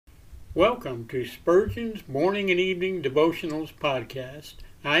Welcome to Spurgeon's Morning and Evening Devotionals podcast.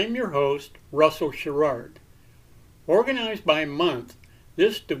 I am your host, Russell Sherrard. Organized by month,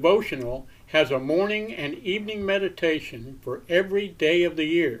 this devotional has a morning and evening meditation for every day of the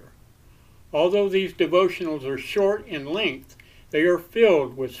year. Although these devotionals are short in length, they are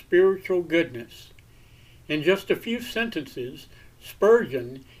filled with spiritual goodness. In just a few sentences,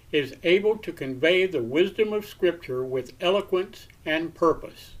 Spurgeon is able to convey the wisdom of Scripture with eloquence and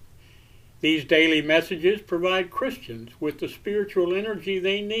purpose. These daily messages provide Christians with the spiritual energy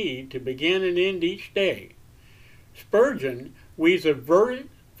they need to begin and end each day. Spurgeon weaves a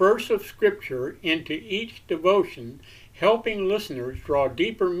verse of Scripture into each devotion, helping listeners draw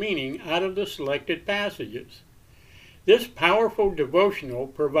deeper meaning out of the selected passages. This powerful devotional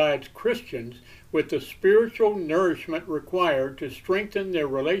provides Christians with the spiritual nourishment required to strengthen their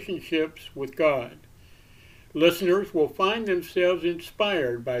relationships with God. Listeners will find themselves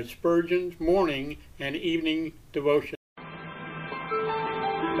inspired by Spurgeon's morning and evening devotion.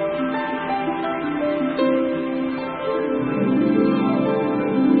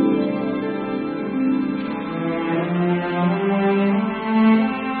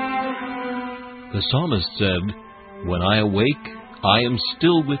 The psalmist said, "When I awake, I am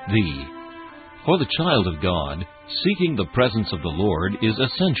still with thee." For the child of God, seeking the presence of the Lord is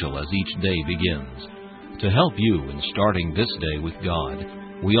essential as each day begins. To help you in starting this day with God,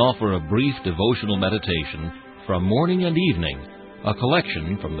 we offer a brief devotional meditation from morning and evening, a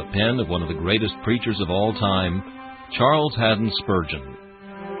collection from the pen of one of the greatest preachers of all time, Charles Haddon Spurgeon.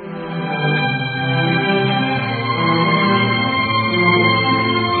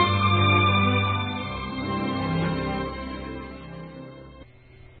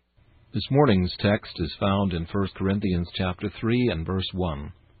 This morning's text is found in 1 Corinthians chapter 3 and verse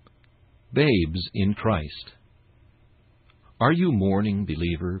 1. Babes in Christ. Are you mourning,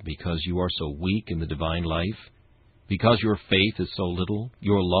 believer, because you are so weak in the divine life? Because your faith is so little,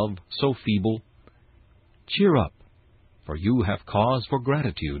 your love so feeble? Cheer up, for you have cause for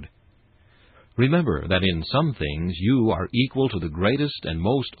gratitude. Remember that in some things you are equal to the greatest and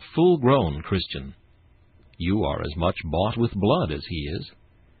most full-grown Christian. You are as much bought with blood as he is.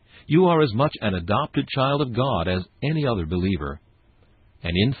 You are as much an adopted child of God as any other believer.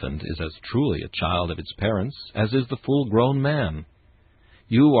 An infant is as truly a child of its parents as is the full-grown man.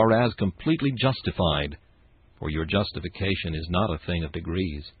 You are as completely justified, for your justification is not a thing of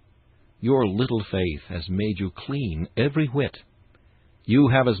degrees. Your little faith has made you clean every whit. You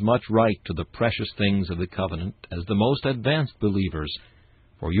have as much right to the precious things of the covenant as the most advanced believers,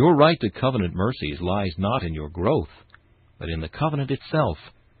 for your right to covenant mercies lies not in your growth, but in the covenant itself.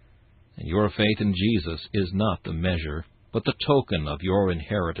 And your faith in Jesus is not the measure, but the token of your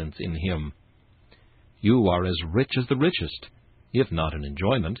inheritance in Him. You are as rich as the richest, if not in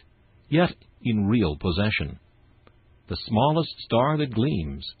enjoyment, yet in real possession. The smallest star that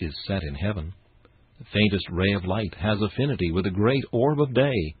gleams is set in heaven. The faintest ray of light has affinity with the great orb of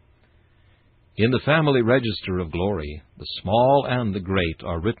day. In the family register of glory, the small and the great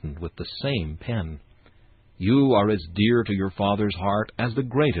are written with the same pen. You are as dear to your Father's heart as the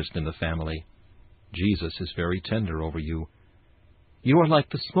greatest in the family. Jesus is very tender over you. You are like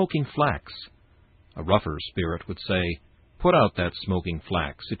the smoking flax. A rougher spirit would say, "Put out that smoking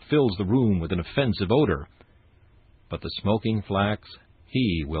flax. It fills the room with an offensive odor." But the smoking flax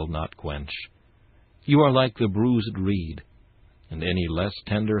He will not quench. You are like the bruised reed, and any less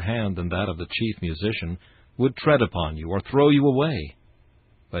tender hand than that of the chief musician would tread upon you or throw you away.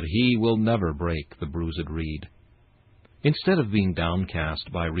 But He will never break the bruised reed. Instead of being downcast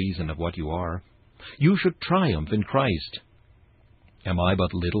by reason of what you are, you should triumph in Christ. Am I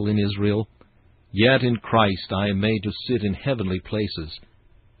but little in Israel? Yet in Christ I am made to sit in heavenly places.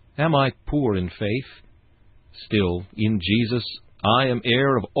 Am I poor in faith? Still, in Jesus I am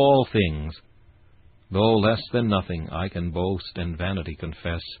heir of all things. Though less than nothing, I can boast and vanity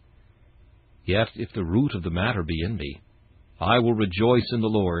confess. Yet if the root of the matter be in me, I will rejoice in the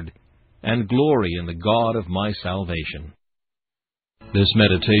Lord, and glory in the God of my salvation. This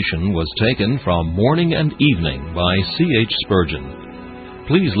meditation was taken from Morning and Evening by C.H. Spurgeon.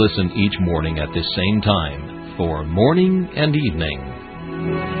 Please listen each morning at this same time for Morning and Evening.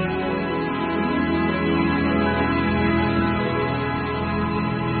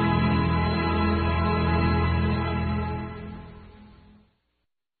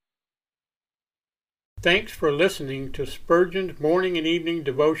 Thanks for listening to Spurgeon's Morning and Evening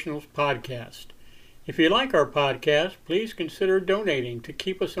Devotionals podcast. If you like our podcast, please consider donating to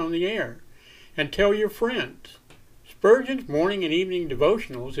keep us on the air. And tell your friends. Spurgeon's Morning and Evening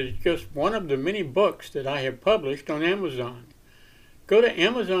Devotionals is just one of the many books that I have published on Amazon. Go to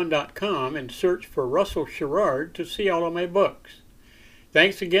Amazon.com and search for Russell Sherrard to see all of my books.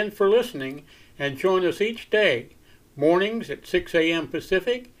 Thanks again for listening, and join us each day, mornings at 6 a.m.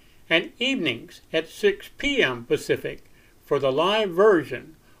 Pacific and evenings at 6 p.m. Pacific for the live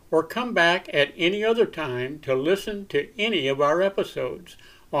version, or come back at any other time to listen to any of our episodes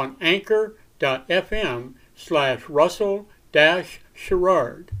on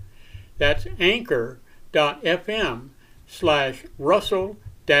anchor.fm/Russell-Sherrard. That's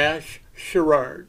anchor.fm/Russell-Sherrard.